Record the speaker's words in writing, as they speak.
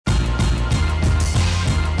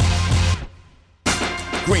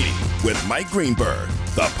Greeny with Mike Greenberg,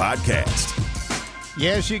 the podcast.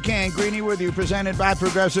 Yes, you can. Greeny with you, presented by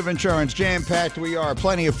Progressive Insurance. Jam-packed we are.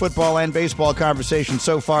 Plenty of football and baseball conversation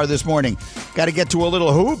so far this morning. Got to get to a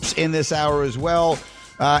little hoops in this hour as well.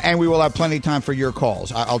 And we will have plenty of time for your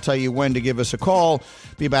calls. I'll tell you when to give us a call.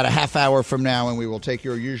 Be about a half hour from now, and we will take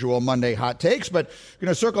your usual Monday hot takes. But we're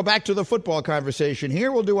going to circle back to the football conversation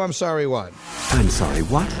here. We'll do I'm Sorry What. I'm sorry,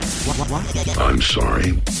 what? What? I'm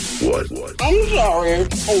sorry. What? I'm sorry.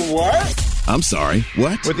 What? I'm sorry.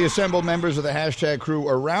 What? With the assembled members of the hashtag crew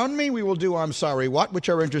around me, we will do I'm Sorry What, which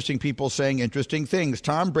are interesting people saying interesting things.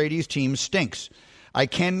 Tom Brady's team stinks. I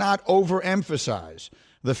cannot overemphasize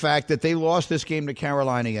the fact that they lost this game to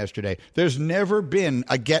Carolina yesterday. There's never been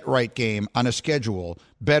a get-right game on a schedule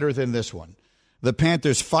better than this one. The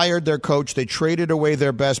Panthers fired their coach. They traded away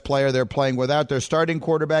their best player. They're playing without their starting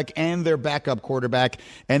quarterback and their backup quarterback,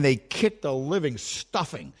 and they kicked the living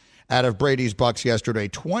stuffing out of Brady's Bucs yesterday,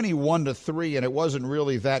 21-3, and it wasn't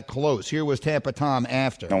really that close. Here was Tampa Tom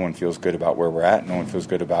after. No one feels good about where we're at. No one feels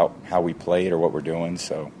good about how we played or what we're doing,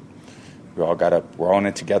 so we're all in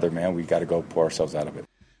it together, man. We got to go pull ourselves out of it.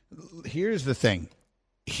 Here's the thing.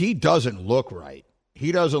 He doesn't look right.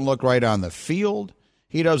 He doesn't look right on the field.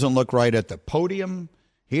 He doesn't look right at the podium.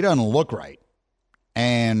 He doesn't look right.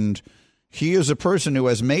 And he is a person who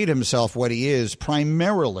has made himself what he is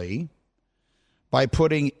primarily by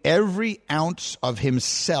putting every ounce of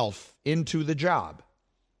himself into the job.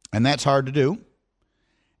 And that's hard to do.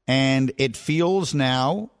 And it feels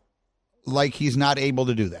now like he's not able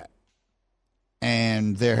to do that.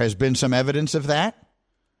 And there has been some evidence of that.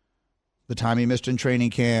 The time he missed in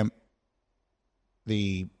training camp,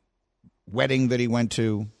 the wedding that he went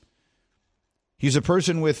to. He's a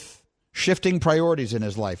person with shifting priorities in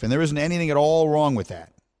his life, and there isn't anything at all wrong with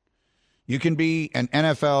that. You can be an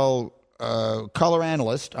NFL color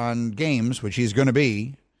analyst on games, which he's going to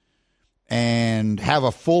be, and have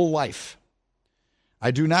a full life.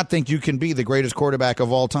 I do not think you can be the greatest quarterback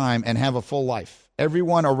of all time and have a full life.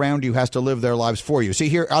 Everyone around you has to live their lives for you. See,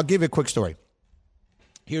 here, I'll give you a quick story.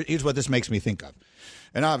 Here's what this makes me think of.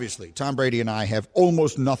 And obviously, Tom Brady and I have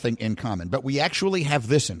almost nothing in common, but we actually have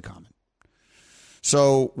this in common.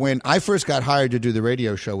 So when I first got hired to do the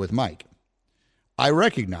radio show with Mike, I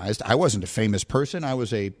recognized I wasn't a famous person. I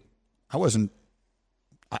wasn't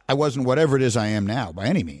whatever it is I am now by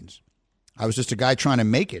any means. I was just a guy trying to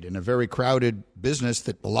make it in a very crowded business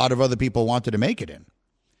that a lot of other people wanted to make it in.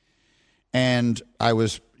 And I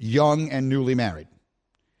was young and newly married.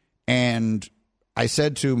 And I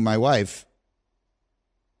said to my wife,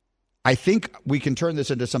 I think we can turn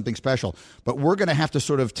this into something special, but we're going to have to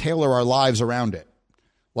sort of tailor our lives around it.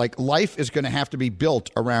 Like, life is going to have to be built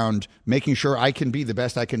around making sure I can be the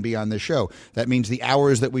best I can be on this show. That means the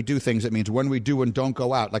hours that we do things. It means when we do and don't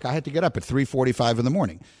go out. Like, I had to get up at 3:45 in the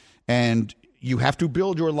morning. And you have to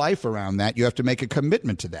build your life around that. You have to make a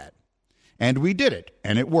commitment to that. And we did it,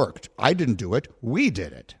 and it worked. I didn't do it. We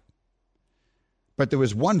did it. But there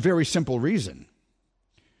was one very simple reason.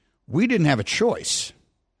 We didn't have a choice.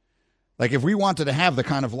 Like, if we wanted to have the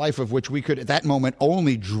kind of life of which we could at that moment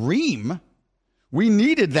only dream, we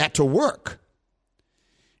needed that to work.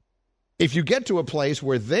 If you get to a place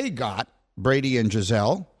where they got, Brady and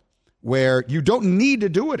Giselle, where you don't need to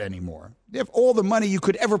do it anymore, you have all the money you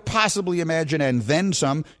could ever possibly imagine and then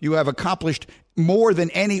some, you have accomplished more than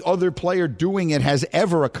any other player doing it has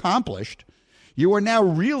ever accomplished, you are now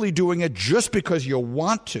really doing it just because you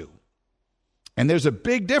want to. And there's a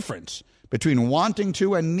big difference between wanting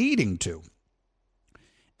to and needing to.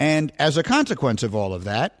 And as a consequence of all of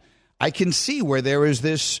that, I can see where there is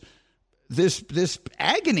this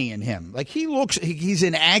agony in him. Like, he's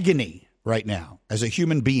in agony right now as a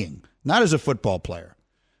human being, not as a football player,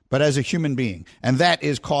 but as a human being. And that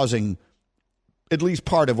is causing at least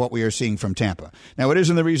part of what we are seeing from Tampa. Now, it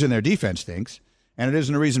isn't the reason their defense stinks, and it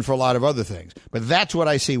isn't the reason for a lot of other things. But that's what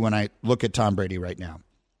I see when I look at Tom Brady right now.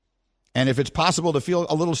 And if it's possible to feel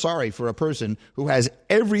a little sorry for a person who has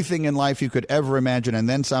everything in life you could ever imagine and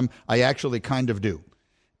then some, I actually kind of do.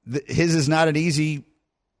 His is not an easy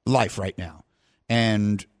life right now.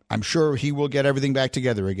 And I'm sure he will get everything back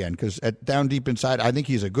together again because down deep inside, I think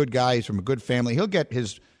he's a good guy. He's from a good family. He'll get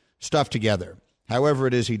his stuff together. However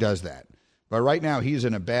it is he does that. But right now, he's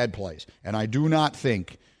in a bad place. And I do not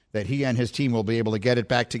think that he and his team will be able to get it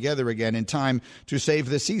back together again in time to save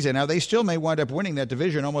this season. Now, they still may wind up winning that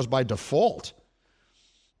division almost by default,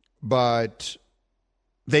 but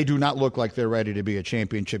they do not look like they're ready to be a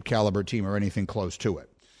championship caliber team or anything close to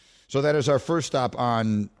it. So that is our first stop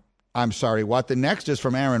on I'm Sorry What. The next is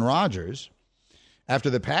from Aaron Rodgers. After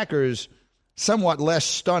the Packers' somewhat less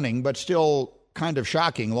stunning but still kind of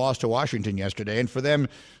shocking loss to Washington yesterday, and for them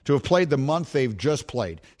to have played the month they've just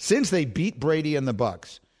played. Since they beat Brady and the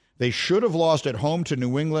Bucs, they should have lost at home to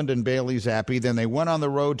New England and Bailey Zappi. Then they went on the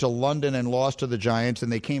road to London and lost to the Giants,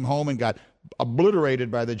 and they came home and got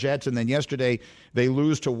obliterated by the Jets. And then yesterday they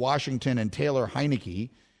lose to Washington and Taylor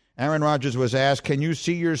Heineke. Aaron Rodgers was asked, can you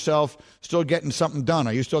see yourself still getting something done?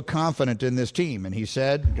 Are you still confident in this team? And he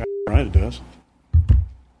said, right, it does.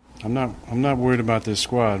 I'm not worried about this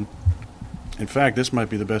squad. In fact, this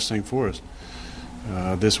might be the best thing for us.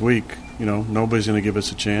 This week, nobody's going to give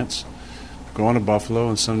us a chance. Going to Buffalo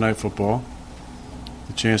and Sunday Night Football,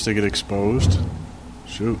 the chance to get exposed,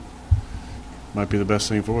 might be the best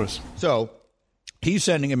thing for us. So he's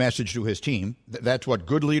sending a message to his team. That's what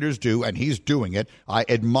good leaders do, and he's doing it. I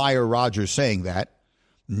admire Rodgers saying that.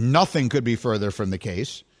 Nothing could be further from the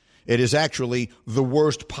case. It is actually the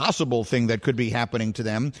worst possible thing that could be happening to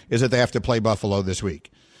them is that they have to play Buffalo this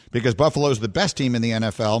week. Because Buffalo's the best team in the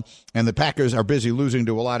NFL, and the Packers are busy losing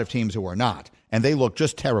to a lot of teams who are not. And they look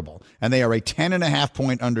just terrible. And they are a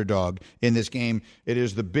 10.5-point underdog in this game. It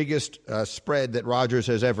is the biggest spread that Rodgers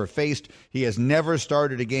has ever faced. He has never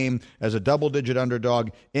started a game as a double-digit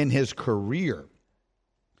underdog in his career.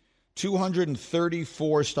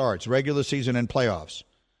 234 starts, regular season and playoffs.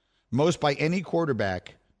 Most by any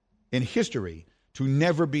quarterback in history to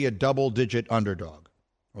never be a double-digit underdog.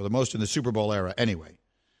 Or the most in the Super Bowl era anyway.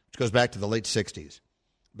 Which goes back to the late 60s.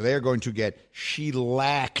 But they are going to get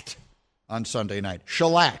shellacked on Sunday night.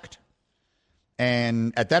 Shellacked.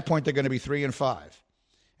 And at that point, they're going to be 3-5.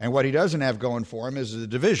 And what he doesn't have going for him is the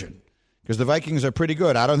division. Because the Vikings are pretty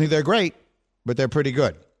good. I don't think they're great, but they're pretty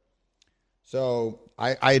good. So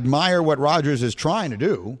I admire what Rodgers is trying to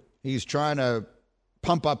do. He's trying to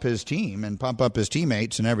pump up his team and pump up his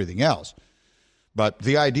teammates and everything else. But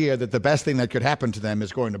the idea that the best thing that could happen to them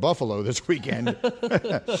is going to Buffalo this weekend,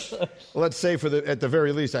 let's say at the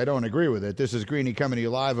very least, I don't agree with it. This is Greeny coming to you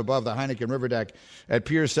live above the Heineken River Deck at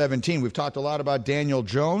Pier 17. We've talked a lot about Daniel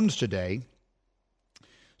Jones today.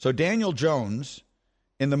 So Daniel Jones,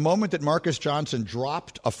 in the moment that Marcus Johnson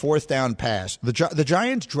dropped a fourth down pass, the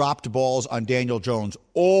Giants dropped balls on Daniel Jones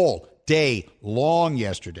all day long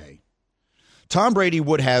yesterday. Tom Brady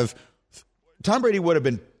would have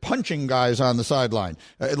been punching guys on the sideline.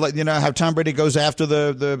 You know how Tom Brady goes after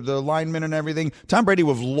the linemen and everything? Tom Brady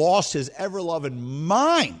would have lost his ever-loving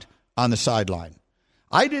mind on the sideline.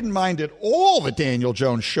 I didn't mind at all that Daniel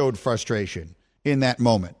Jones showed frustration in that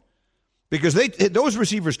moment because those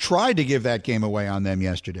receivers tried to give that game away on them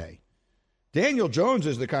yesterday. Daniel Jones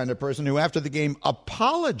is the kind of person who, after the game,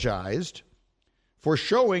 apologized for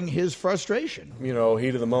showing his frustration.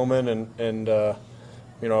 Heat of the moment and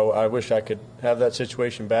I wish I could have that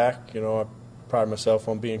situation back. I pride myself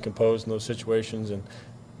on being composed in those situations, and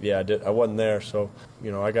I wasn't there. So,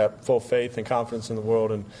 I got full faith and confidence in the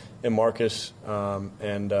world and in Marcus,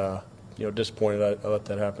 disappointed I let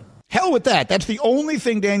that happen. Hell with that. That's the only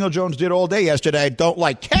thing Daniel Jones did all day yesterday I don't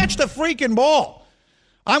like. Catch the freaking ball.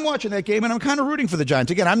 I'm watching that game, and I'm kind of rooting for the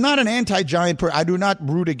Giants. Again, I'm not an anti-Giant person. I do not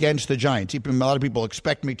root against the Giants. A lot of people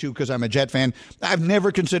expect me to because I'm a Jet fan. I've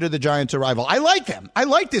never considered the Giants a rival. I like them. I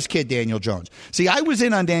like this kid, Daniel Jones. See, I was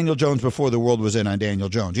in on Daniel Jones before the world was in on Daniel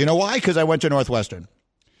Jones. You know why? Because I went to Northwestern.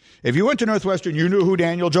 If you went to Northwestern, you knew who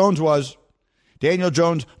Daniel Jones was. Daniel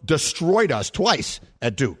Jones destroyed us twice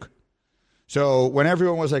at Duke. So when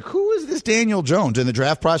everyone was like, who is this Daniel Jones in the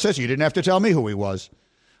draft process, you didn't have to tell me who he was.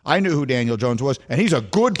 I knew who Daniel Jones was, and he's a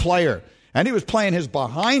good player. And he was playing his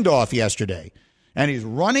behind off yesterday. And he's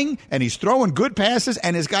running, and he's throwing good passes,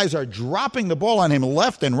 and his guys are dropping the ball on him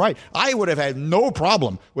left and right. I would have had no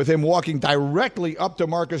problem with him walking directly up to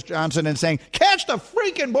Marcus Johnson and saying, catch the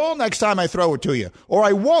freaking ball next time I throw it to you, or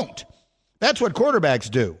I won't. That's what quarterbacks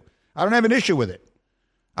do. I don't have an issue with it.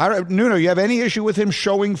 Nuno, you have any issue with him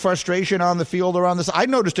showing frustration on the field or on the side? I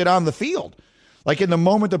noticed it on the field. Like in the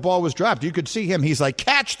moment the ball was dropped, you could see him. He's like,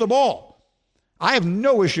 catch the ball. I have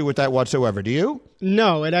no issue with that whatsoever. Do you?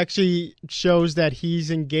 No, it actually shows that he's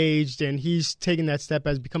engaged and he's taking that step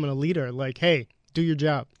as becoming a leader. Like, hey, do your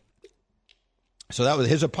job. So that was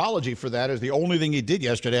his apology for that is the only thing he did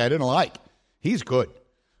yesterday I didn't like. He's good.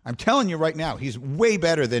 I'm telling you right now, he's way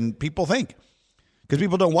better than people think. Because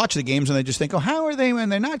people don't watch the games and they just think, oh, how are they when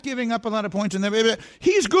they're not giving up a lot of points?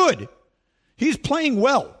 He's good. He's playing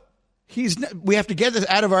well. We have to get this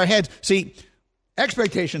out of our heads. See,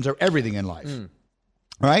 expectations are everything in life,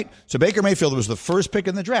 right? So Baker Mayfield was the first pick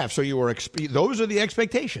in the draft. So those are the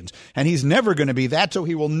expectations. And he's never going to be that, so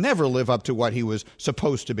he will never live up to what he was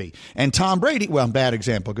supposed to be. And Tom Brady, well, bad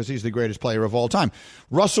example because he's the greatest player of all time.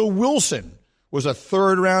 Russell Wilson was a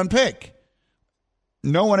third-round pick.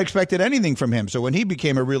 no one expected anything from him. So when he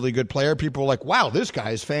became a really good player, people were like, wow, this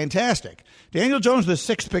guy is fantastic. Daniel Jones, the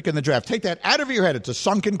 6th pick in the draft. Take that out of your head. It's a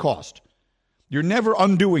sunken cost. You're never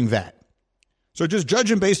undoing that. So just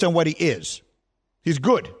judge him based on what he is. He's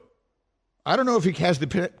good. I don't know if he has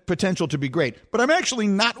the potential to be great, but I'm actually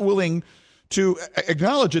not willing to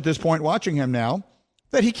acknowledge at this point, watching him now,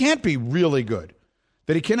 that he can't be really good,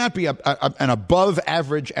 that he cannot be an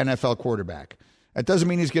above-average NFL quarterback. That doesn't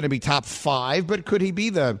mean he's going to be top 5, but could he be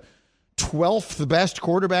the 12th best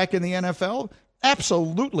quarterback in the NFL?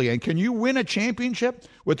 Absolutely. And can you win a championship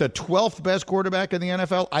with the 12th best quarterback in the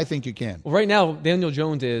NFL? I think you can. Well, right now, Daniel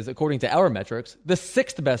Jones is, according to our metrics, the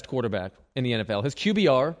 6th best quarterback in the NFL. His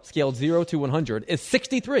QBR, scaled 0 to 100, is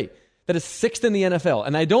 63. That is 6th in the NFL.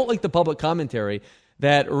 And I don't like the public commentary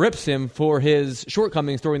that rips him for his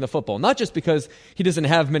shortcomings throwing the football. Not just because he doesn't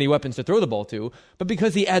have many weapons to throw the ball to, but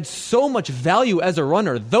because he adds so much value as a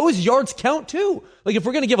runner. Those yards count too. Like, if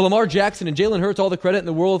we're going to give Lamar Jackson and Jalen Hurts all the credit in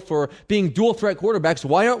the world for being dual-threat quarterbacks,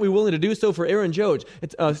 why aren't we willing to do so for Aaron Jones?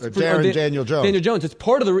 Daniel Jones. Daniel Jones.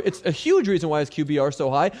 It's a huge reason why his QBR is so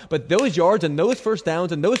high, but those yards and those first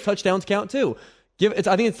downs and those touchdowns count too.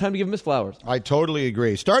 I think it's time to give him his flowers. I totally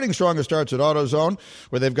agree. Starting Stronger starts at AutoZone,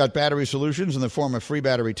 where they've got battery solutions in the form of free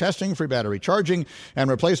battery testing, free battery charging, and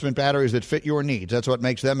replacement batteries that fit your needs. That's what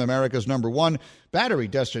makes them America's #1 battery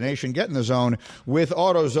destination. Get in the zone with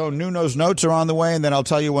AutoZone. Nuno's notes are on the way, and then I'll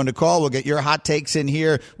tell you when to call. We'll get your hot takes in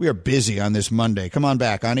here. We are busy on this Monday. Come on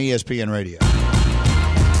back on ESPN Radio.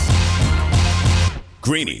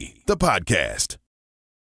 Greeny, the podcast.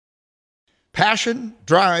 Passion,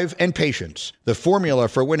 drive, and patience. The formula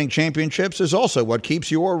for winning championships is also what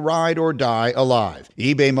keeps your ride or die alive.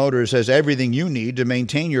 eBay Motors has everything you need to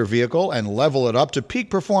maintain your vehicle and level it up to peak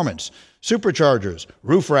performance. Superchargers,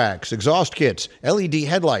 roof racks, exhaust kits, LED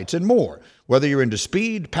headlights, and more. Whether you're into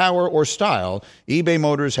speed, power, or style, eBay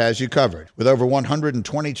Motors has you covered. With over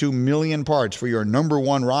 122 million parts for your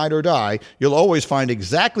 #1 ride or die, you'll always find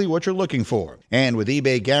exactly what you're looking for. And with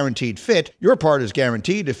eBay Guaranteed Fit, your part is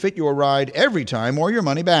guaranteed to fit your ride every time or your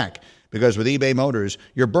money back. Because with eBay Motors,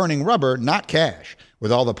 you're burning rubber, not cash.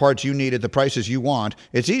 With all the parts you need at the prices you want,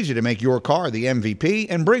 it's easy to make your car the MVP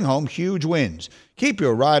and bring home huge wins. Keep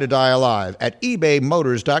your ride or die alive at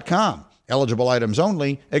ebaymotors.com. Eligible items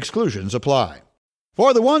only. Exclusions apply.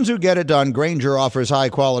 For the ones who get it done, Grainger offers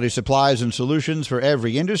high-quality supplies and solutions for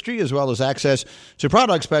every industry, as well as access to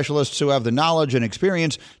product specialists who have the knowledge and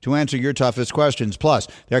experience to answer your toughest questions. Plus,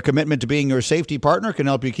 their commitment to being your safety partner can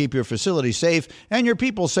help you keep your facility safe and your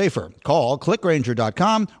people safer. Call,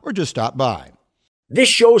 clickgrainger.com, or just stop by. This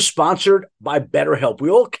show is sponsored by BetterHelp. We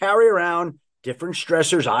all carry around different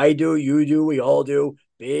stressors. I do, you do, we all do.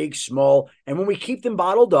 Big, small, and when we keep them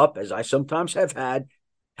bottled up, as I sometimes have had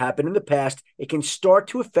happen in the past, it can start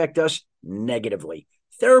to affect us negatively.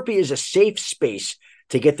 Therapy is a safe space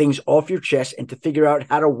to get things off your chest and to figure out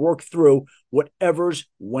how to work through whatever's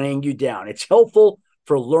weighing you down. It's helpful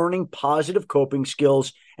for learning positive coping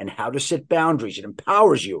skills and how to set boundaries. It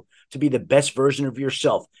empowers you to be the best version of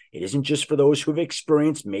yourself. It isn't just for those who've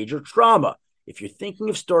experienced major trauma. If you're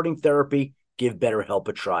thinking of starting therapy, give BetterHelp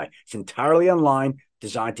a try. It's entirely online,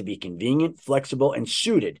 designed to be convenient, flexible, and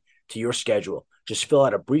suited to your schedule. Just fill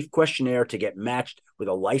out a brief questionnaire to get matched with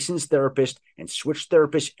a licensed therapist and switch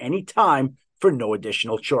therapists anytime for no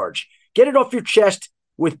additional charge. Get it off your chest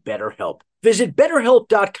with BetterHelp. Visit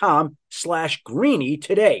BetterHelp.com/Greeny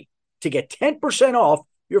today to get 10% off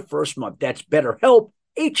your first month. That's BetterHelp,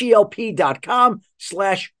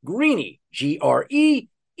 HELP.com/Greeny, GREENY.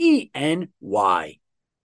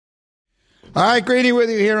 All right, Greeny with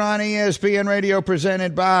you here on ESPN Radio,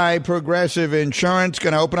 presented by Progressive Insurance.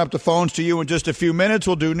 Going to open up the phones to you in just a few minutes.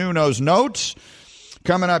 We'll do Nuno's notes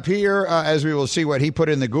coming up here as we will see what he put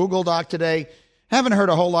in the Google Doc today. Haven't heard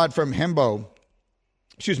a whole lot from Hembo.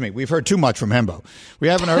 Excuse me, we've heard too much from Hembo. We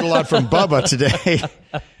haven't heard a lot from Bubba today.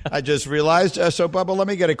 I just realized. So, Bubba, let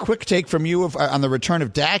me get a quick take from you on the return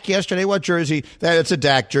of Dak yesterday. What jersey? It's a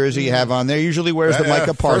Dak jersey you have on there. Usually wears the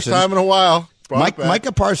Micah Parsons. First time in a while.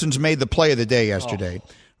 Micah Parsons made the play of the day yesterday.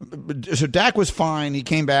 So Dak was fine. He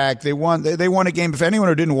came back. They won. They won a game. If anyone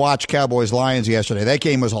who didn't watch Cowboys-Lions yesterday, that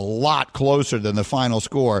game was a lot closer than the final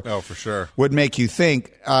score. Oh, for sure. Would make you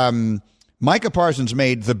think. Micah Parsons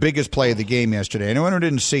made the biggest play of the game yesterday. Anyone who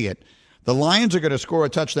didn't see it, the Lions are going to score a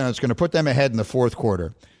touchdown. It's going to put them ahead in the fourth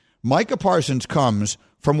quarter. Micah Parsons comes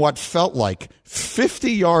from what felt like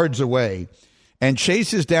 50 yards away and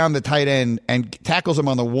chases down the tight end and tackles him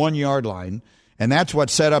on the 1-yard line. And that's what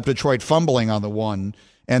set up Detroit fumbling on the one,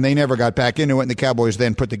 and they never got back into it, and the Cowboys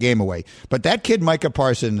then put the game away. But that kid, Micah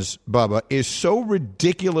Parsons, Bubba, is so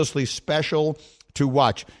ridiculously special, to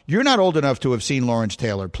watch. You're not old enough to have seen Lawrence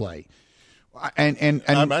Taylor play. And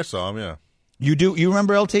I saw him, yeah. You do? You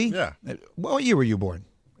remember LT? Yeah. What year were you born?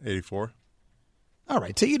 84. All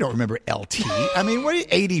right, so you don't remember LT. I mean, what are you,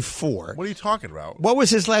 84? What are you talking about? What was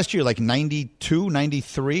his last year, like 92,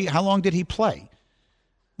 93? How long did he play?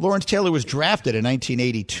 Lawrence Taylor was drafted in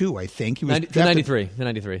 1982, I think. He was 93.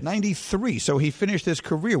 93. So he finished his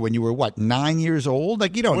career when you were, what, 9 years old?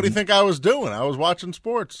 Like, you don't. What do you think I was doing? I was watching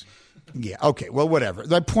sports. Yeah, okay, well, whatever.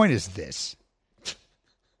 The point is this.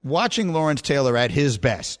 Watching Lawrence Taylor at his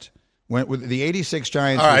best, when with the 86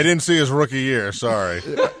 Giants. All right, I didn't see his rookie year. Sorry.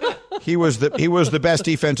 He was the best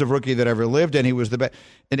defensive rookie that ever lived, and he was the best.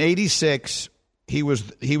 In 86, he was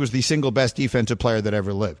the single best defensive player that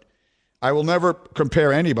ever lived. I will never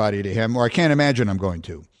compare anybody to him, or I can't imagine I'm going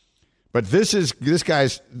to. But that's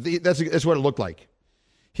what it looked like.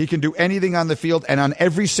 He can do anything on the field, and on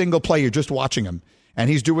every single play, you're just watching him, and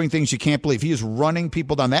he's doing things you can't believe. He is running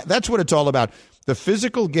people down. That's what it's all about. The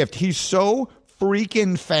physical gift. He's so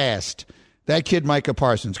freaking fast. That kid, Micah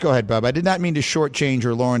Parsons. Go ahead, Bub. I did not mean to shortchange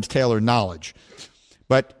your Lawrence Taylor knowledge.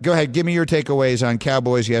 But go ahead. Give me your takeaways on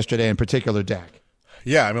Cowboys yesterday, in particular Dak.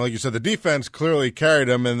 Yeah, I mean, like you said, the defense clearly carried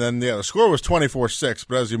him, and then the score was 24-6,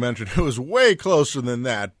 but as you mentioned, it was way closer than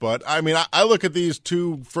that. But, I mean, I look at these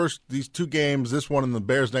two games, this one and the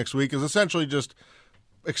Bears next week, as essentially just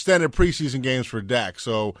extended preseason games for Dak.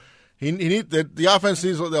 So the offense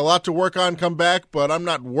needs a lot to work on, come back, but I'm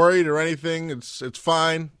not worried or anything. It's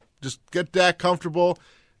fine. Just get Dak comfortable.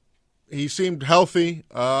 He seemed healthy.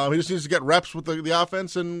 He just needs to get reps with the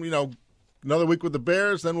offense, and, another week with the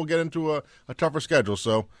Bears, then we'll get into a tougher schedule.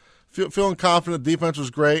 So, feeling confident. The defense was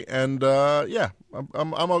great, and I'm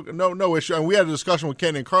no issue. And we had a discussion with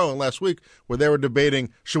Kenny and Carlin last week where they were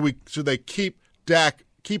debating should they keep Dak,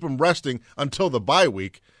 keep him resting until the bye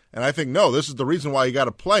week. And I think no, this is the reason why you got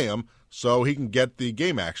to play him so he can get the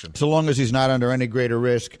game action. So long as he's not under any greater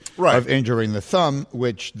risk of injuring the thumb,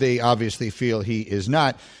 which they obviously feel he is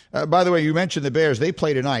not. By the way, you mentioned the Bears. They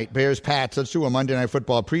play tonight. Bears-Pats. Let's do a Monday Night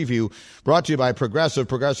Football preview brought to you by Progressive.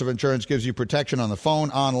 Progressive Insurance gives you protection on the phone,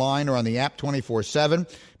 online, or on the app 24/7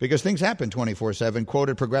 because things happen 24/7. Quote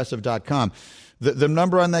at Progressive.com. The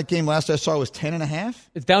number on that game last I saw was 10.5?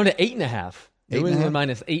 It's down to 8.5. New England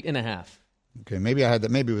minus 8.5. Okay, maybe I had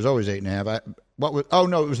that. Maybe it was always 8.5.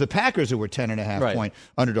 It was the Packers who were 10.5 point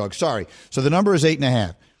underdogs. Sorry. So the number is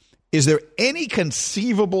 8.5. Is there any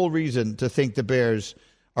conceivable reason to think the Bears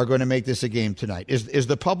are going to make this a game tonight? Is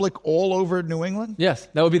the public all over New England? Yes,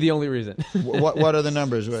 that would be the only reason. What are the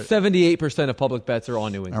numbers? 78% of public bets are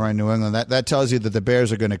on New England. All right, New England. That tells you that the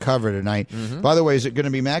Bears are going to cover tonight. Mm-hmm. By the way, is it going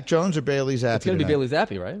to be Mac Jones or Bailey Zappi? It's going to be Bailey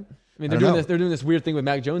Zappi, right? I mean, they're doing this weird thing with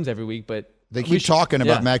Mac Jones every week, but they keep talking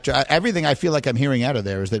about Mac Jones. Everything I feel like I'm hearing out of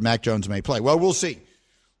there is that Mac Jones may play. Well, we'll see.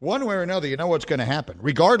 One way or another, you know what's going to happen,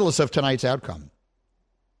 regardless of tonight's outcome.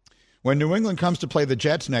 When New England comes to play the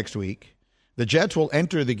Jets next week, the Jets will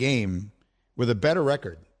enter the game with a better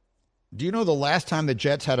record. Do you know the last time the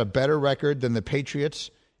Jets had a better record than the Patriots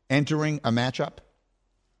entering a matchup?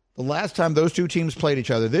 The last time those two teams played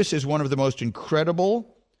each other, this is one of the most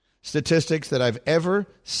incredible statistics that I've ever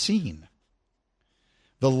seen.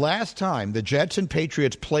 The last time the Jets and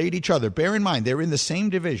Patriots played each other, bear in mind, they're in the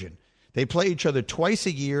same division. They play each other twice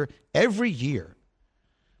a year, every year.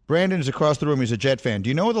 Brandon's across the room. He's a Jet fan. Do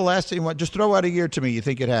you know the last time? Just throw out a year to me you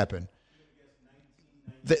think it happened.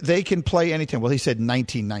 They can play anytime. Well, he said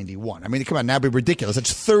 1991. I mean, come on, now be ridiculous.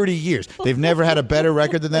 It's 30 years. They've never had a better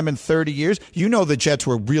record than them in 30 years. You know the Jets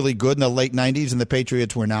were really good in the late 90s and the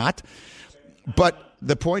Patriots were not. But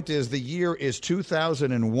the point is the year is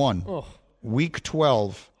 2001, week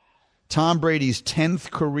 12, Tom Brady's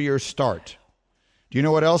 10th career start. Do you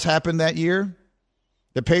know what else happened that year?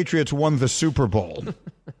 The Patriots won the Super Bowl.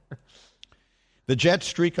 The Jets'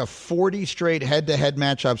 streak of 40 straight head-to-head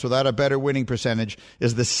matchups without a better winning percentage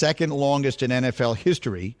is the second longest in NFL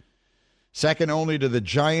history, second only to the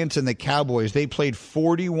Giants and the Cowboys. They played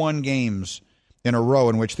 41 games in a row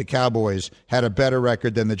in which the Cowboys had a better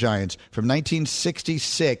record than the Giants from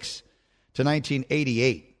 1966 to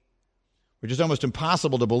 1988. Which is almost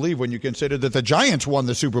impossible to believe when you consider that the Giants won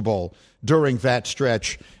the Super Bowl during that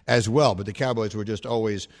stretch as well. But the Cowboys were just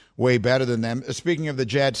always way better than them. Speaking of the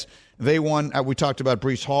Jets, they won. We talked about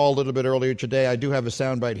Breece Hall a little bit earlier today. I do have a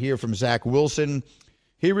soundbite here from Zach Wilson.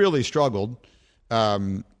 He really struggled,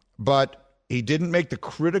 but he didn't make the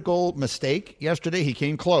critical mistake yesterday. He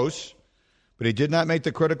came close, but he did not make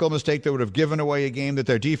the critical mistake that would have given away a game that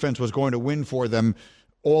their defense was going to win for them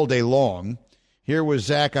all day long. Here was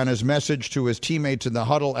Zach on his message to his teammates in the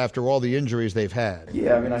huddle after all the injuries they've had.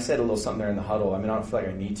 Yeah, I mean, I said a little something there in the huddle. I mean, I don't feel like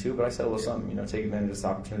I need to, but I said a little something, take advantage of this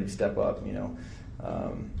opportunity to step up,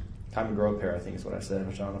 Time to grow a pair, I think is what I said,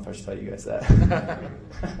 which I don't know if I should tell you guys that.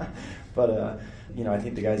 But, I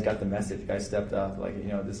think the guys got the message. The guys stepped up.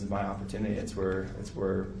 This is my opportunity. It's where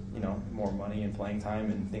more money and playing time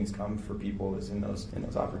and things come for people is in those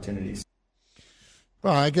opportunities.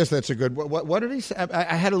 Well, I guess that's a good. What did he say?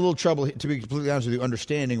 I had a little trouble, to be completely honest with you,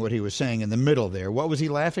 understanding what he was saying in the middle there. What was he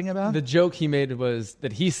laughing about? The joke he made was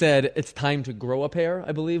that he said it's time to grow a pair,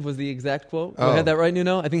 I believe was the exact quote. I had that right,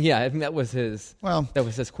 Nuno? I think that was his. Well, that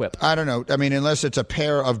was his quip. I don't know. I mean, unless it's a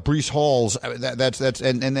pair of Breece Halls, that's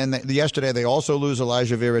and then yesterday they also lose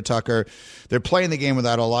Elijah Vera Tucker. They're playing the game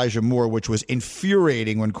without Elijah Moore, which was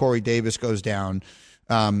infuriating when Corey Davis goes down.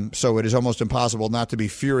 So it is almost impossible not to be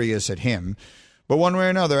furious at him. But one way or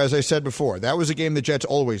another, as I said before, that was a game the Jets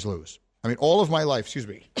always lose. I mean, all of my life. Excuse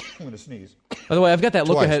me, I'm going to sneeze. By the way, I've got that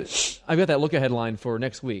look ahead. I've got that look ahead line for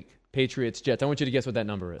next week. Patriots Jets. I want you to guess what that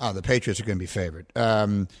number is. Oh, the Patriots are going to be favored.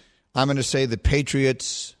 I'm going to say the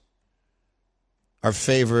Patriots are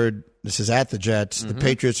favored. This is at the Jets. Mm-hmm. The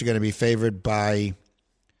Patriots are going to be favored by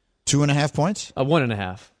 2.5 points.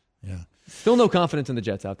 1.5. Yeah. Still no confidence in the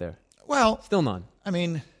Jets out there. Well, still none. I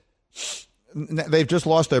mean, they've just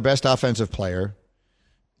lost their best offensive player.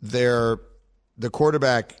 The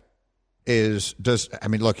quarterback look, he's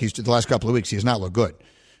the last couple of weeks he has not looked good.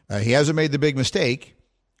 He hasn't made the big mistake,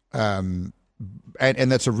 and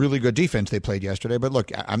that's a really good defense they played yesterday. But look,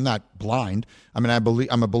 I'm not blind. I mean,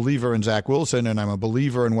 I'm a believer in Zach Wilson, and I'm a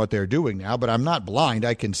believer in what they're doing now. But I'm not blind.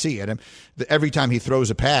 I can see it. Every time he throws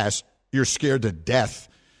a pass, you're scared to death.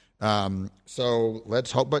 So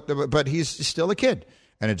let's hope. But he's still a kid.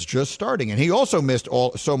 And it's just starting. And he also missed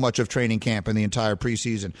so much of training camp in the entire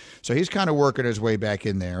preseason. So he's kind of working his way back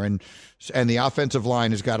in there. And the offensive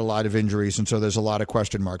line has got a lot of injuries, and so there's a lot of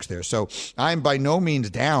question marks there. So I'm by no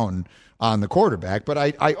means down on the quarterback, but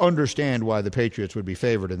I understand why the Patriots would be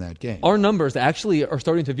favored in that game. Our numbers actually are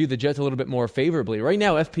starting to view the Jets a little bit more favorably. Right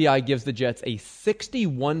now, FPI gives the Jets a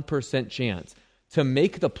 61% chance to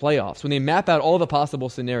make the playoffs. When they map out all the possible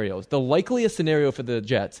scenarios, the likeliest scenario for the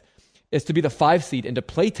Jets is to be the 5 seed and to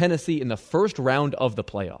play Tennessee in the first round of the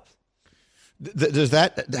playoffs.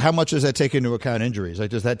 How much does that take into account injuries? Like,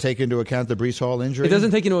 does that take into account the Breece Hall injury? It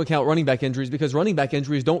doesn't take into account running back injuries because running back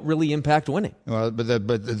injuries don't really impact winning. Well,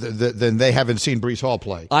 then they haven't seen Breece Hall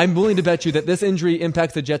play. I'm willing to bet you that this injury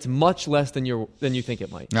impacts the Jets much less than you think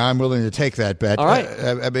it might. I'm willing to take that bet. All right.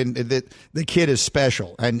 I mean, the kid is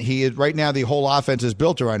special, and he is right now. The whole offense is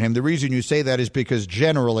built around him. The reason you say that is because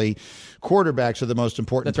generally quarterbacks are the most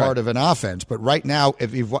important part of an offense. But right now,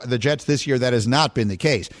 if the Jets this year, that has not been the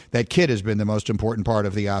case. That kid has been the most important part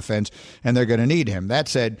of the offense, and they're going to need him. That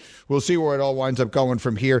said, we'll see where it all winds up going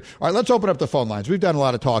from here. All right, let's open up the phone lines. We've done a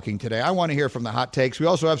lot of talking today. I want to hear from the hot takes. We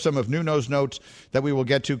also have some of Nuno's notes that we will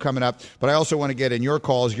get to coming up, but I also want to get in your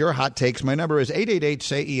calls, your hot takes. My number is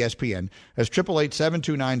 888-SAY-ESPN. That's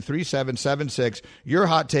 888-729-3776. Your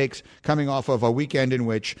hot takes coming off of a weekend in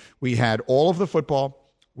which we had all of the football.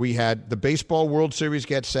 We had the baseball World Series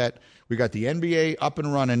get set. We got the NBA up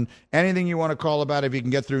and running. Anything you want to call about, if you can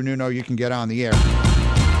get through Nuno, you can get on the air.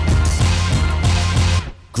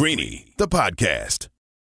 Greeny, the podcast.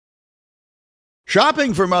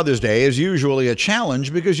 Shopping for Mother's Day is usually a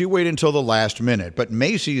challenge because you wait until the last minute, but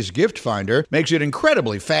Macy's Gift Finder makes it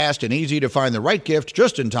incredibly fast and easy to find the right gift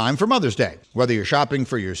just in time for Mother's Day. Whether you're shopping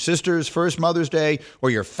for your sister's first Mother's Day or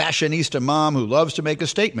your fashionista mom who loves to make a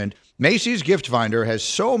statement, Macy's Gift Finder has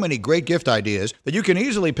so many great gift ideas that you can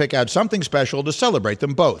easily pick out something special to celebrate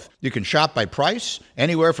them both. You can shop by price,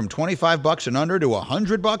 anywhere from $25 and under to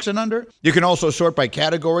 $100 and under. You can also sort by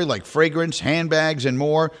category like fragrance, handbags, and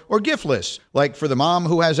more, or gift lists, like for the mom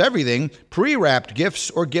who has everything, pre-wrapped gifts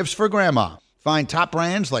or gifts for grandma. Find top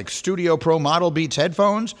brands like Studio Pro Model Beats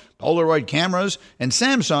headphones, Polaroid cameras, and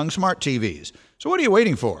Samsung smart TVs. So what are you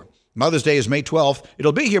waiting for? Mother's Day is May 12th.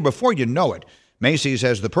 It'll be here before you know it. Macy's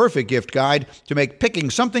has the perfect gift guide to make picking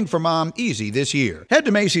something for mom easy this year. Head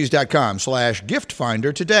to Macys.com/gift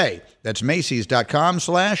finder today. That's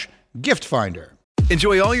Macys.com/gift finder.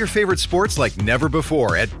 Enjoy all your favorite sports like never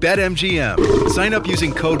before at BetMGM. Sign up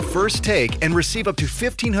using code FIRSTTAKE and receive up to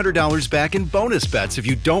 $1,500 back in bonus bets if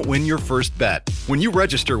you don't win your first bet. When you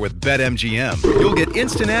register with BetMGM, you'll get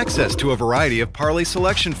instant access to a variety of parlay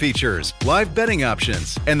selection features, live betting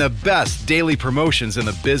options, and the best daily promotions in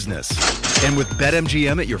the business. And with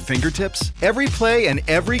BetMGM at your fingertips, every play and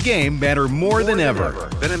every game matter more than ever.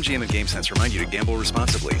 BetMGM and GameSense remind you to gamble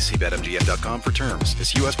responsibly. See BetMGM.com for terms.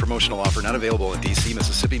 This U.S. promotional offer not available in D.C. Tennessee,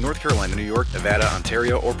 Mississippi, North Carolina, New York, Nevada,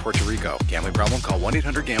 Ontario, or Puerto Rico. Gambling problem? Call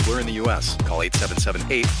 1-800-GAMBLER in the U.S. Call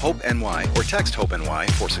 877-8-HOPE-NY or text HOPE-NY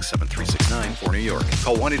 467-369 for New York.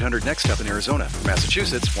 Call 1-800-NEXT-STEP in Arizona. For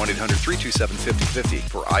Massachusetts, 1-800-327-5050.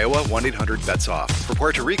 For Iowa, 1-800-BETS-OFF. For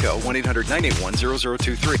Puerto Rico,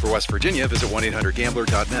 1-800-981-0023. For West Virginia, visit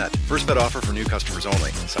 1-800-GAMBLER.net. First bet offer for new customers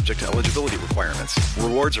only. Subject to eligibility requirements.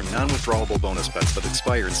 Rewards are non-withdrawable bonus bets that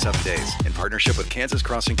expire in 7 days. In partnership with Kansas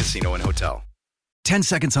Crossing Casino and Hotel. 10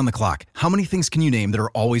 seconds on the clock. How many things can you name that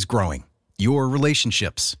are always growing? Your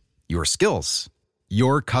relationships, your skills,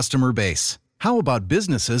 your customer base. How about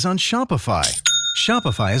businesses on Shopify?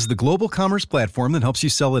 Shopify is the global commerce platform that helps you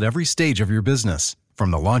sell at every stage of your business.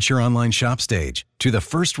 From the launch your online shop stage, to the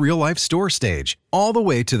first real-life store stage, all the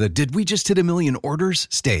way to the did we just hit a million orders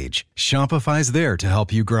stage. Shopify's there to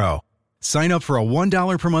help you grow. Sign up for a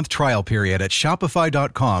 $1 per month trial period at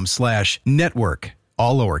shopify.com/network,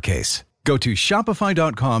 all lowercase. Go to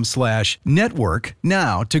shopify.com/network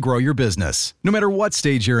now to grow your business, no matter what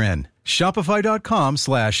stage you're in.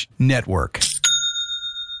 Shopify.com/network.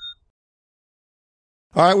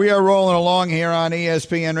 All right, we are rolling along here on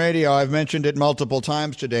ESPN Radio. I've mentioned it multiple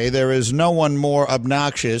times today. There is no one more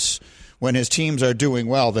obnoxious when his teams are doing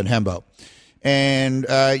well than Hembo. And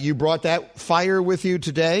you brought that fire with you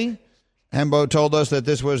today. Hembo told us that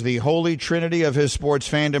this was the holy trinity of his sports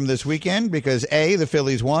fandom this weekend because A, the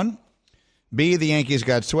Phillies won, B, the Yankees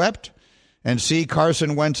got swept, and C,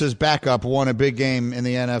 Carson Wentz's backup won a big game in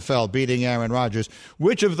the NFL, beating Aaron Rodgers.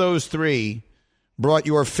 Which of those three brought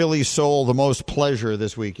your Philly soul the most pleasure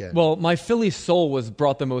this weekend? Well, my Philly soul was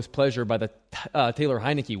brought the most pleasure by the Taylor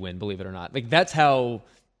Heineke win, believe it or not. That's how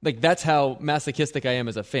masochistic I am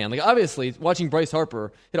as a fan. Obviously, watching Bryce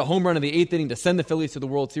Harper hit a home run in the 8th inning to send the Phillies to the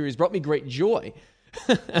World Series brought me great joy.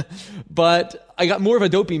 But I got more of a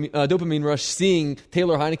dopamine rush seeing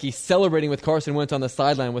Taylor Heineke celebrating with Carson Wentz on the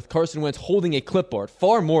sideline, with Carson Wentz holding a clipboard,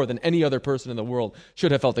 far more than any other person in the world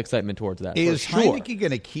should have felt excitement towards that. Is Heineke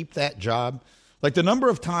going to keep that job? The number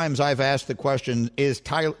of times I've asked the question, is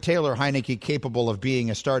Taylor Heineke capable of being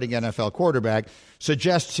a starting NFL quarterback,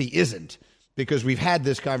 suggests he isn't, because we've had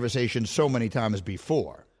this conversation so many times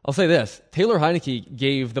before. I'll say this. Taylor Heineke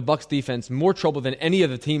gave the Bucs defense more trouble than any of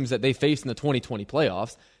the teams that they faced in the 2020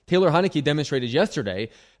 playoffs. Taylor Heineke demonstrated yesterday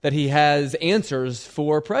that he has answers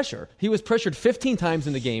for pressure. He was pressured 15 times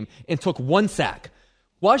in the game and took 1 sack.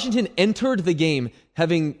 Washington entered the game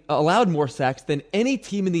having allowed more sacks than any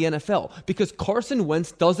team in the NFL because Carson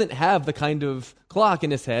Wentz doesn't have the kind of clock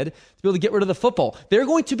in his head to be able to get rid of the football. They're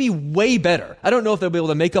going to be way better. I don't know if they'll be able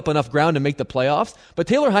to make up enough ground to make the playoffs, but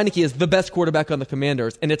Taylor Heineke is the best quarterback on the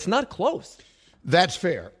Commanders, and it's not close. That's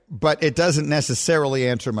fair, but it doesn't necessarily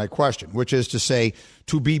answer my question, which is to say,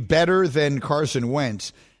 to be better than Carson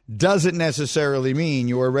Wentz doesn't necessarily mean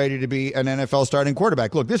you are ready to be an NFL starting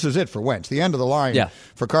quarterback. Look, this is it for Wentz. The end of the line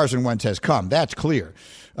for Carson Wentz has come. That's clear.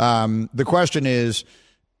 The question is,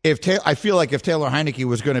 I feel like if Taylor Heineke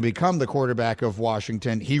was going to become the quarterback of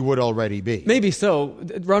Washington, he would already be. Maybe so.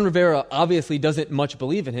 Ron Rivera obviously doesn't much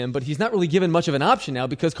believe in him, but he's not really given much of an option now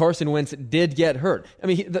because Carson Wentz did get hurt. I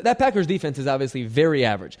mean, that Packers defense is obviously very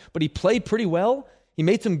average, but he played pretty well. He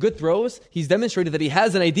made some good throws. He's demonstrated that he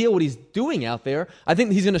has an idea what he's doing out there. I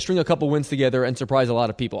think he's going to string a couple wins together and surprise a lot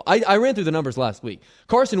of people. I ran through the numbers last week.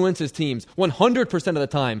 Carson Wentz's teams 100% of the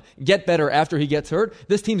time get better after he gets hurt.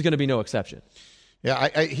 This team's going to be no exception.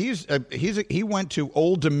 Yeah, he went to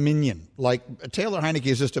Old Dominion. Taylor Heineke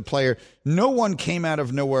is just a player. No one came out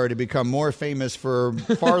of nowhere to become more famous for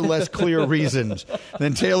far less clear reasons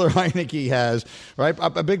than Taylor Heineke has. Right,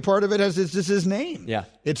 a big part of it is just his name. Yeah,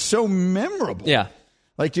 it's so memorable. Yeah,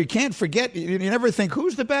 you can't forget. You never think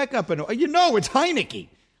who's the backup, and it's Heineke.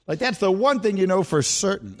 That's the one thing you know for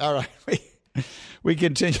certain. All right, we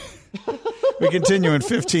continue. We continue in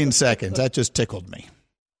 15 seconds. That just tickled me.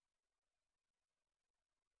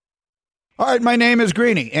 All right, my name is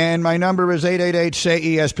Greeny, and my number is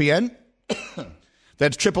 888-SAY-ESPN.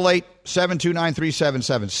 That's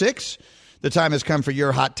 888-729-3776. The time has come for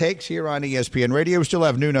your hot takes here on ESPN Radio. We still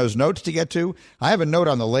have Nuno's notes to get to. I have a note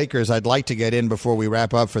on the Lakers I'd like to get in before we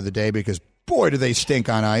wrap up for the day because, boy, do they stink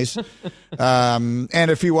on ice, and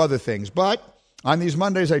a few other things. But on these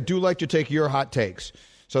Mondays, I do like to take your hot takes.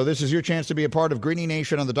 So this is your chance to be a part of Greeny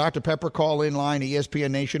Nation on the Dr. Pepper call-in line,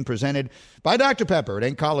 ESPN Nation, presented by Dr. Pepper. It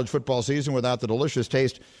ain't college football season without the delicious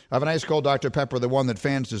taste of an ice cold Dr. Pepper, the one that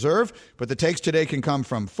fans deserve. But the takes today can come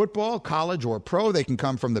from football, college, or pro. They can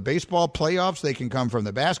come from the baseball playoffs. They can come from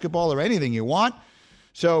the basketball or anything you want.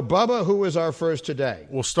 So, Bubba, who is our first today?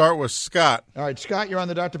 We'll start with Scott. All right, Scott, you're on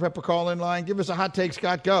the Dr. Pepper call-in line. Give us a hot take,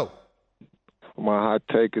 Scott. Go. My hot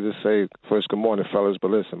take is to say, first, good morning, fellas. But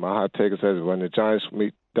listen, my hot take is that when the Giants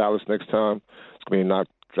meet Dallas next time, it's going to be not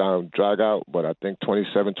drag out, but I think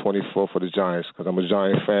 27-24 for the Giants because I'm a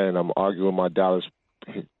Giant fan. I'm arguing with my Dallas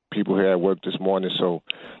people here at work this morning, so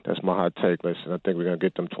that's my hot take. Listen, I think we're going to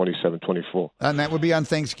get them 27-24. And that would be on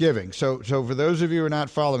Thanksgiving. So for those of you who are not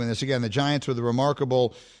following this, again, the Giants with a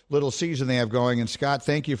remarkable little season they have going. And, Scott,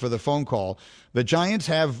 thank you for the phone call. The Giants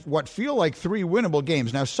have what feel like 3 winnable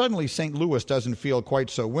games. Now, suddenly St. Louis doesn't feel quite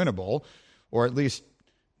so winnable, or at least,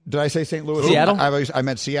 did I say St. Louis? Seattle? I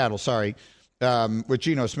meant Seattle, sorry. With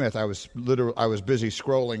Geno Smith, I was busy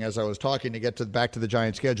scrolling as I was talking to get back to the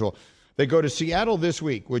Giants schedule. They go to Seattle this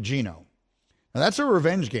week with Geno. Now, that's a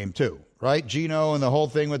revenge game, too, right? Geno and the whole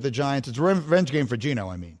thing with the Giants. It's a revenge game for Geno,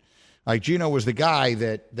 I mean. Like, Geno was the guy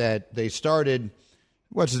that they started.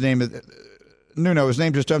 What's his name? No, his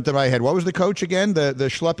name just jumped in my head. What was the coach again? The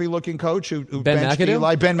schleppy-looking coach who Ben benched McAdoo?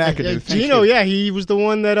 Eli? Ben McAdoo. Geno, yeah, he was the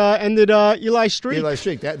one that ended Eli's streak. Eli's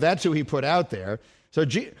streak. That's who he put out there. So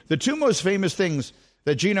the 2 most famous things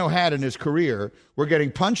that Geno had in his career were getting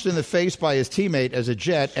punched in the face by his teammate as a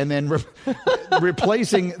Jet and then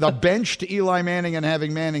replacing the benched Eli Manning and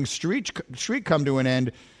having Manning's streak come to an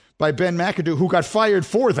end by Ben McAdoo, who got fired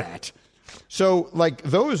for that. So, like,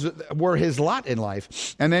 those were his lot in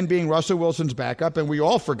life. And then being Russell Wilson's backup, and we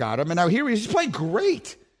all forgot him. And now here he's playing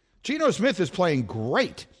great. Geno Smith is playing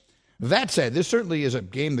great. That said, this certainly is a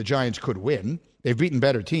game the Giants could win. They've beaten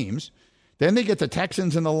better teams. Then they get the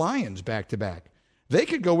Texans and the Lions back-to-back. They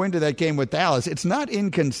could go into that game with Dallas. It's not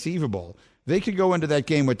inconceivable. They could go into that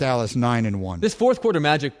game with Dallas 9-1. This fourth quarter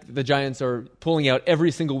magic the Giants are pulling out every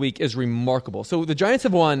single week is remarkable. So the Giants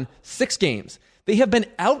have won 6 games. They have been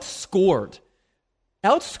outscored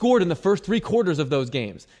in the first 3 quarters of those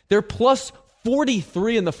games. They're plus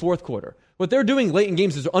 43 in the fourth quarter. What they're doing late in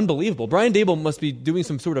games is unbelievable. Brian Daboll must be doing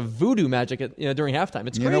some sort of voodoo magic during halftime.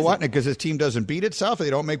 It's crazy. You know what? Because his team doesn't beat itself. They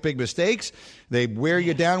don't make big mistakes. They wear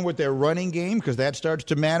you down with their running game because that starts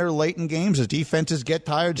to matter late in games as defenses get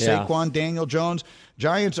tired. Yeah. Saquon, Daniel Jones.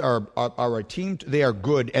 Giants are a team. They are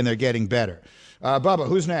good, and they're getting better. Bubba,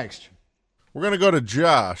 who's next? We're going to go to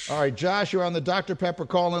Josh. All right, Josh, you're on the Dr. Pepper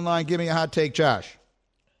call-in line. Give me a hot take, Josh.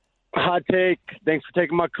 Hot take. Thanks for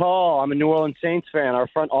taking my call. I'm a New Orleans Saints fan. Our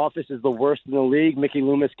front office is the worst in the league. Mickey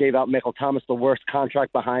Loomis gave out Michael Thomas the worst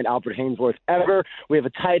contract behind Albert Haynesworth ever. We have a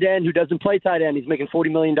tight end who doesn't play tight end. He's making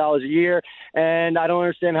 $40 million a year, and I don't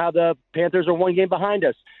understand how the Panthers are 1 game behind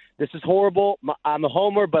us. This is horrible. I'm a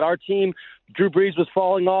homer, but our team, Drew Brees was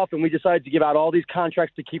falling off, and we decided to give out all these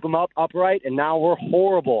contracts to keep him upright, and now we're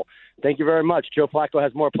horrible. Thank you very much. Joe Flacco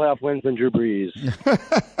has more playoff wins than Drew Brees.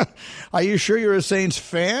 Are you sure you're a Saints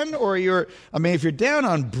fan? Or if you're down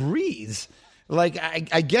on Brees, like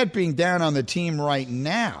I get being down on the team right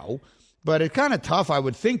now, but it's kind of tough, I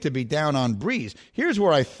would think, to be down on Brees. Here's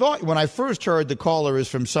where I thought, when I first heard the caller is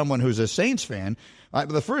from someone who's a Saints fan,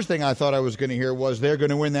 the first thing I thought I was going to hear was they're going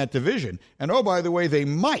to win that division. And, oh, by the way, they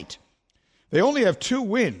might. They only have 2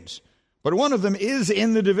 wins, but one of them is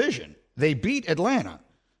in the division. They beat Atlanta.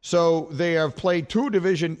 So they have played 2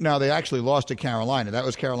 division. Now, they actually lost to Carolina. That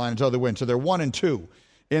was Carolina's other win. So they're 1-2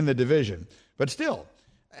 in the division. But still,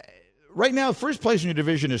 right now, first place in your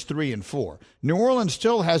division is 3-4. New Orleans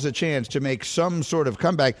still has a chance to make some sort of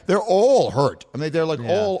comeback. They're all hurt. I mean, they're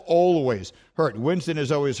all always hurt. Winston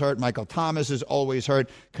is always hurt. Michael Thomas is always hurt.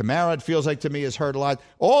 Kamara, it feels like to me, is hurt a lot.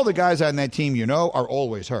 All the guys on that team, are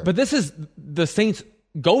always hurt. But this is the Saints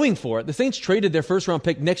going for it. The Saints traded their first-round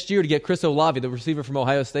pick next year to get Chris Olave, the receiver from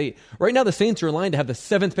Ohio State. Right now, the Saints are in line to have the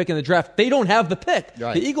 7th pick in the draft. They don't have the pick.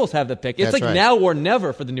 Right. The Eagles have the pick. It's That's right. Now or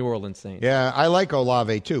never for the New Orleans Saints. Yeah, I like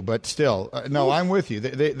Olave too, but still, no, I'm with you.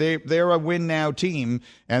 They're a win-now team,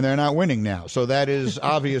 and they're not winning now. So that is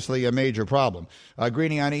obviously a major problem.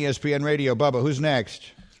 Greeting on ESPN Radio. Bubba, who's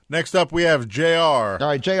next? Next up, we have JR. All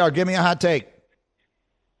right, JR, give me a hot take.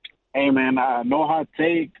 Hey, man, no hot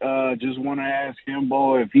take. Just want to ask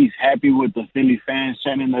Himbo if he's happy with the Philly fans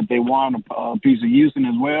chanting that they want a piece of Houston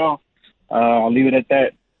as well. I'll leave it at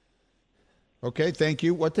that. Okay, thank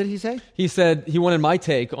you. What did he say? He said he wanted my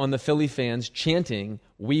take on the Philly fans chanting,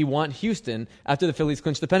 "We want Houston," after the Phillies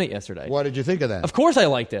clinched the pennant yesterday. What did you think of that? Of course I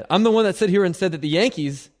liked it. I'm the one that sat here and said that the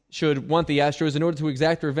Yankees should want the Astros in order to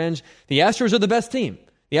exact revenge. The Astros are the best team.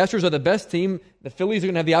 The Astros are the best team. The Phillies are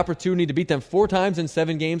going to have the opportunity to beat them 4 times in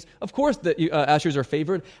 7 games. Of course, the Astros are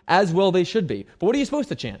favored, as well they should be. But what are you supposed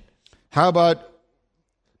to chant? How about,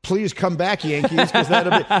 please come back, Yankees? Because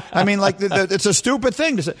that'll be, I mean, like, it's a stupid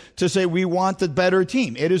thing to say we want the better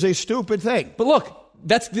team. It is a stupid thing. But look,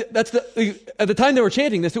 at the time they were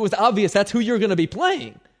chanting this, it was obvious that's who you're going to be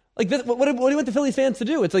playing. Like, this, what do you want the Phillies fans to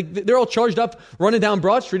do? It's like they're all charged up running down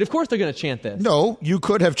Broad Street. Of course they're going to chant this. No, you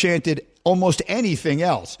could have chanted almost anything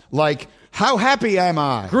else. Like, how happy am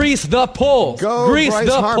I? Grease the polls. Go Grease Bryce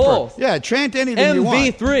the Harper. polls. Yeah, chant anything you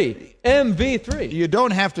want. MV3. You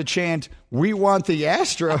don't have to chant, we want the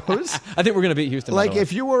Astros. I think we're going to beat Houston. Like,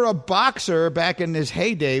 if you were a boxer back in his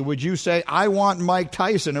heyday, would you say, I want Mike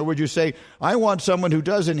Tyson? Or would you say, I want someone who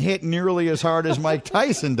doesn't hit nearly as hard as Mike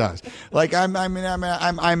Tyson does? Like, I'm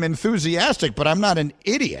enthusiastic, but I'm not an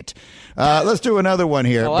idiot. Let's do another one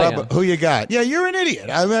here. Bub, who you got? Yeah, you're an idiot.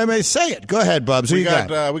 I may say it. Go ahead, Bubs. Who you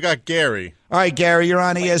got? We got Gary. All right, Gary, you're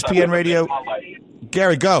on ESPN Radio.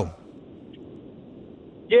 Gary, go.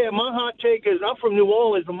 Yeah, my hot take is, I'm from New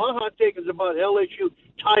Orleans, and my hot take is about LSU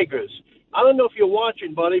Tigers. I don't know if you're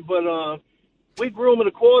watching, buddy, but we grooming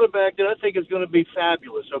a quarterback that I think is going to be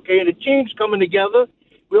fabulous, okay? And the team's coming together.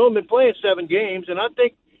 We've only been playing 7 games, and I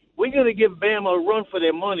think we're going to give Bama a run for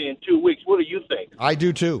their money in 2 weeks. What do you think? I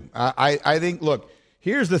do, too. I think, look,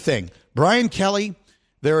 here's the thing. Brian Kelly,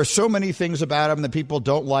 there are so many things about him that people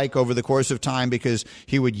don't like over the course of time because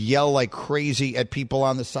he would yell like crazy at people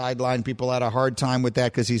on the sideline. People had a hard time with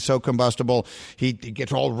that because he's so combustible. He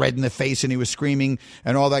gets all red in the face and he was screaming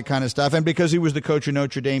and all that kind of stuff. And because he was the coach of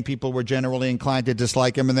Notre Dame, people were generally inclined to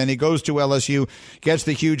dislike him. And then he goes to LSU, gets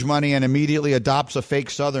the huge money, and immediately adopts a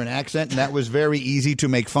fake Southern accent. And that was very easy to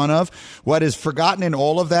make fun of. What is forgotten in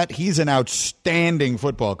all of that, he's an outstanding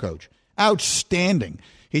football coach. Outstanding.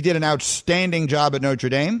 He did an outstanding job at Notre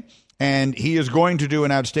Dame, and he is going to do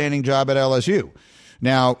an outstanding job at LSU.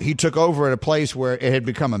 Now, he took over at a place where it had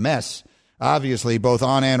become a mess, obviously, both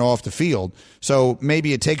on and off the field. So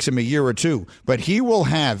maybe it takes him a year or two, but he will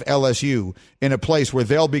have LSU in a place where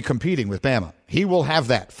they'll be competing with Bama. He will have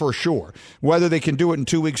that for sure. Whether they can do it in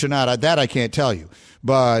 2 weeks or not, that I can't tell you.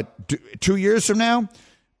 But 2 years from now,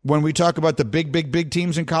 when we talk about the big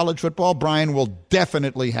teams in college football, Brian will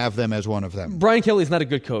definitely have them as one of them. Brian Kelly is not a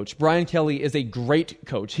good coach. Brian Kelly is a great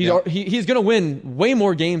coach. He's going to win way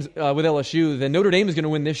more games with LSU than Notre Dame is going to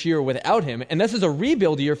win this year without him. And this is a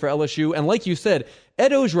rebuild year for LSU. And like you said,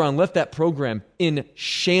 Ed Orgeron left that program in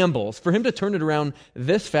shambles. For him to turn it around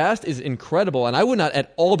this fast is incredible. And I would not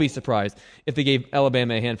at all be surprised if they gave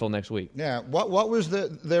Alabama a handful next week. Yeah. What was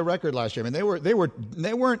their record last year? I mean,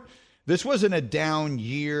 they weren't. This wasn't a down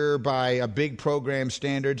year by a big program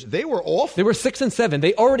standards. They were awful. They were 6-7.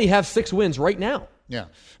 They already have 6 wins right now. Yeah.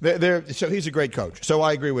 So he's a great coach. So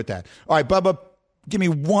I agree with that. All right, Bubba, give me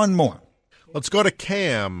one more. Let's go to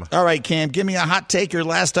Cam. All right, Cam, give me a hot take. You're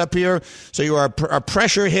last up here. So you are a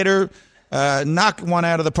pressure hitter. Knock one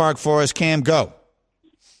out of the park for us. Cam, go.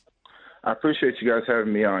 I appreciate you guys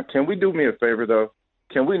having me on. Can we do me a favor, though?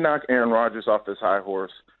 Can we knock Aaron Rodgers off his high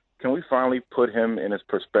horse? Can we finally put him in his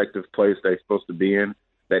prospective place that he's supposed to be in?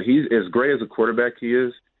 That he's as great as a quarterback he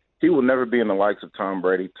is, he will never be in the likes of Tom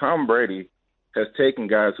Brady. Tom Brady has taken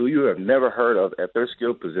guys who you have never heard of at their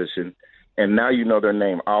skill position, and now you know their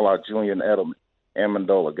name, a la Julian Edelman,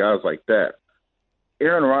 Amendola, guys like that.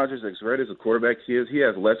 Aaron Rodgers, as great as a quarterback he is, he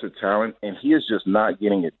has lesser talent, and he is just not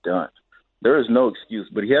getting it done. There is no excuse,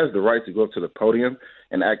 but he has the right to go up to the podium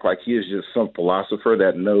and act like he is just some philosopher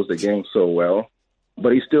that knows the game so well.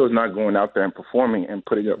 But he still is not going out there and performing and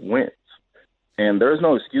putting up wins. And there's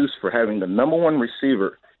no excuse for having the number one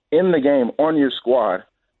receiver in the game on your squad,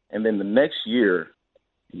 and then the next year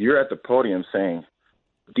you're at the podium saying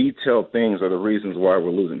detailed things are the reasons why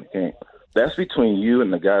we're losing the game. That's between you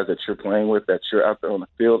and the guys that you're playing with, that you're out there on the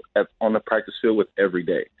field, on the practice field with every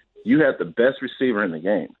day. You have the best receiver in the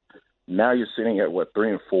game. Now you're sitting at, 3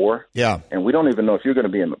 and 4? Yeah. And we don't even know if you're going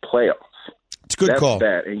to be in the playoffs. It's a good call.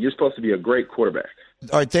 That's bad, and you're supposed to be a great quarterback.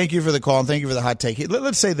 All right, thank you for the call, and thank you for the hot take.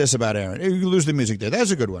 Let's say this about Aaron. You lose the music there. That's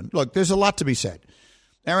a good one. Look, there's a lot to be said.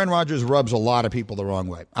 Aaron Rodgers rubs a lot of people the wrong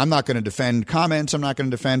way. I'm not going to defend comments. I'm not going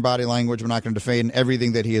to defend body language. I'm not going to defend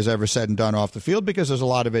everything that he has ever said and done off the field because there's a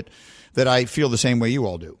lot of it that I feel the same way you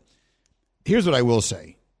all do. Here's what I will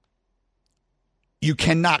say. You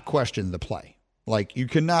cannot question the play. You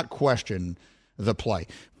cannot question the play.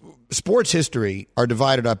 Sports history are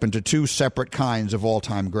divided up into 2 separate kinds of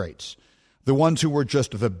all-time greats. The ones who were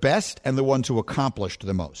just the best and the ones who accomplished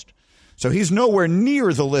the most. So he's nowhere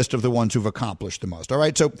near the list of the ones who've accomplished the most. All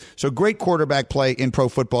right. So great quarterback play in pro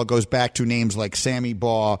football goes back to names like Sammy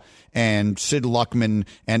Baugh and Sid Luckman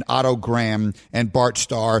and Otto Graham and Bart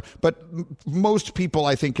Starr. But most people,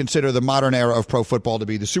 I think, consider the modern era of pro football to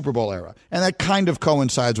be the Super Bowl era. And that kind of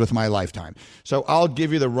coincides with my lifetime. So I'll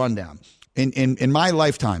give you the rundown. In my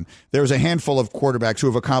lifetime, there was a handful of quarterbacks who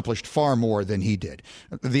have accomplished far more than he did.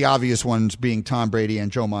 The obvious ones being Tom Brady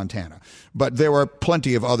and Joe Montana. But there were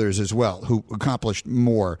plenty of others as well who accomplished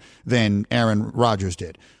more than Aaron Rodgers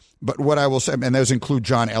did. But what I will say, and those include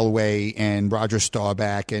John Elway and Roger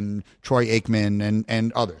Staubach and Troy Aikman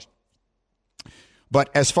and others. But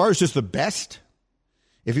as far as just the best,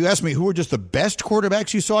 if you ask me who are just the best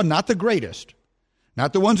quarterbacks you saw, not the greatest,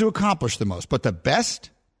 not the ones who accomplished the most, but the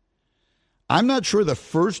best, I'm not sure the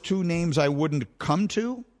first two names I wouldn't come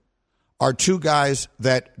to are two guys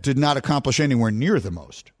that did not accomplish anywhere near the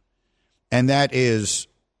most. And that is,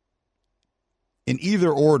 in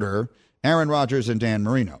either order, Aaron Rodgers and Dan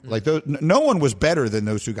Marino. Like no one was better than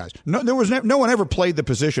those two guys. No one ever played the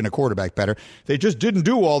position of quarterback better. They just didn't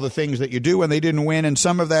do all the things that you do, and they didn't win, and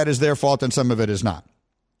some of that is their fault and some of it is not.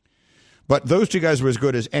 But those two guys were as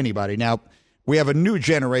good as anybody. Now, we have a new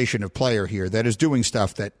generation of player here that is doing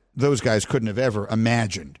stuff that those guys couldn't have ever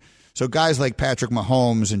imagined. So guys like Patrick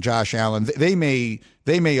Mahomes and Josh Allen, they may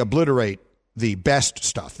obliterate the best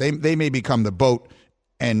stuff. They may become the BOAT,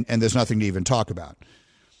 and there's nothing to even talk about.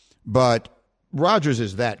 But Rodgers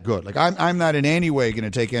is that good. Like I'm not in any way going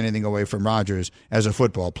to take anything away from Rodgers as a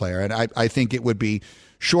football player, and I think it would be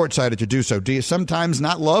short-sighted to do so. Do you sometimes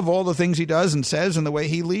not love all the things he does and says and the way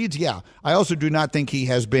he leads? Yeah. I also do not think he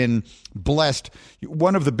has been blessed.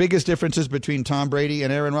 One of the biggest differences between Tom Brady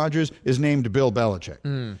and Aaron Rodgers is named Bill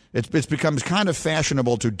Belichick. It's become kind of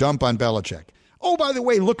fashionable to dump on Belichick. Oh, by the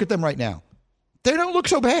way, look at them right now. They don't look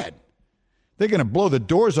so bad. They're going to blow the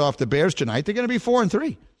doors off the Bears tonight. They're going to be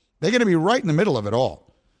 4-3. They're going to be right in the middle of it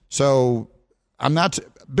all. So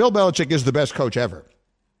Bill Belichick is the best coach ever.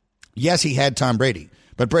 Yes, he had Tom Brady,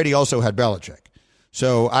 but Brady also had Belichick.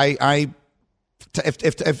 So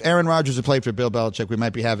if Aaron Rodgers had played for Bill Belichick, we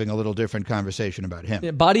might be having a little different conversation about him.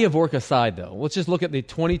 Yeah, body of work aside, though, let's just look at the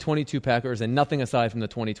 2022 Packers and nothing aside from the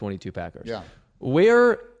 2022 Packers. Yeah.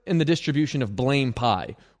 Where in the distribution of blame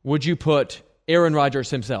pie would you put Aaron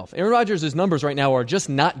Rodgers himself? Aaron Rodgers' numbers right now are just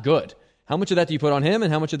not good. How much of that do you put on him,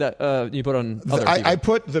 and how much of that do you put on other people? I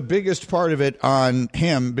put the biggest part of it on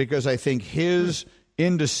him because I think his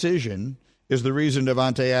indecision is the reason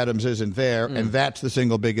Davante Adams isn't there, and that's the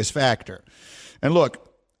single biggest factor. And look,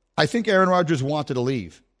 I think Aaron Rodgers wanted to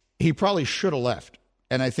leave. He probably should have left.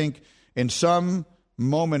 And I think in some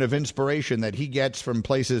moment of inspiration that he gets from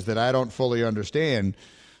places that I don't fully understand,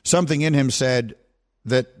 something in him said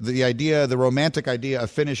that the romantic idea of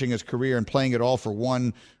finishing his career and playing it all for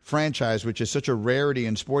one franchise, which is such a rarity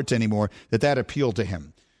in sports anymore, that appealed to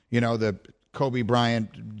him. You know, the Kobe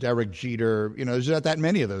Bryant, Derek Jeter, there's not that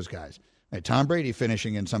many of those guys. Tom Brady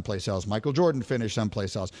finishing in someplace else. Michael Jordan finished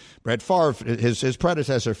someplace else. Brett Favre, his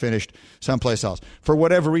predecessor, finished someplace else. For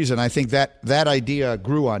whatever reason, I think that idea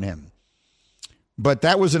grew on him. But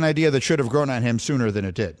that was an idea that should have grown on him sooner than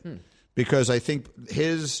it did. Because I think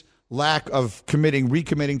his lack of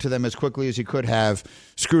recommitting to them as quickly as he could have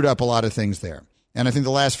screwed up a lot of things there. And I think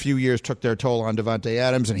the last few years took their toll on Davante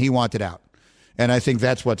Adams, and he wanted out. And I think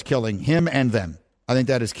that's what's killing him and them. I think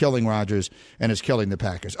that is killing Rodgers and is killing the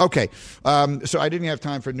Packers. Okay, so I didn't have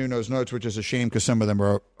time for Nuno's notes, which is a shame because some of them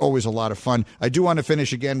are always a lot of fun. I do want to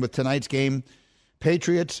finish again with tonight's game.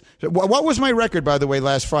 Patriots. What was my record, by the way,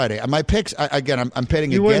 last Friday? My picks, again, I'm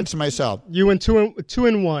betting against myself. You went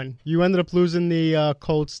 2-1. You ended up losing the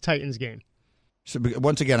Colts-Titans game. So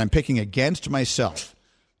once again, I'm picking against myself.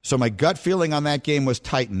 So my gut feeling on that game was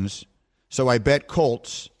Titans. So I bet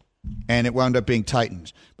Colts, and it wound up being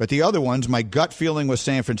Titans. But the other ones, my gut feeling was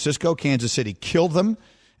San Francisco. Kansas City killed them.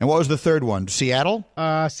 And what was the third one? Seattle?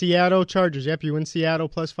 Seattle Chargers. Yep, you win Seattle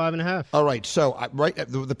plus 5.5. All right, so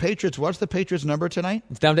the Patriots, what's the Patriots' number tonight?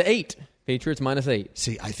 It's down to 8. Patriots minus 8.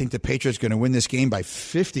 See, I think the Patriots are going to win this game by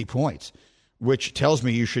 50 points, which tells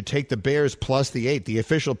me you should take the Bears plus the 8. The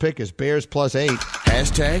official pick is Bears plus 8.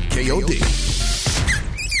 Hashtag KOD.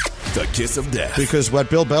 The kiss of death. Because what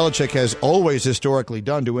Bill Belichick has always historically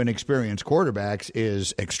done to inexperienced quarterbacks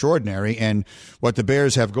is extraordinary, and what the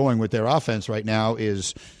Bears have going with their offense right now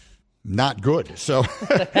is not good. So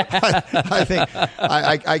I think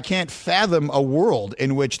I can't fathom a world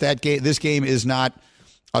in which this game is not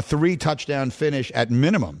a 3-touchdown finish at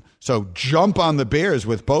minimum. So jump on the Bears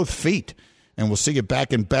with both feet, and we'll see you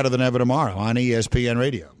back in Better Than Ever tomorrow on ESPN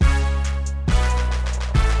Radio.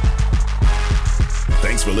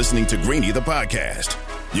 Thanks for listening to Greeny, the podcast.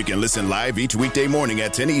 You can listen live each weekday morning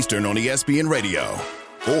at 10 Eastern on ESPN Radio.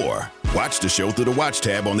 Or watch the show through the Watch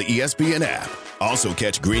tab on the ESPN app. Also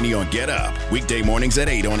catch Greeny on Get Up, weekday mornings at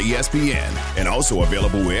 8 on ESPN. And also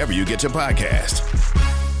available wherever you get your podcast.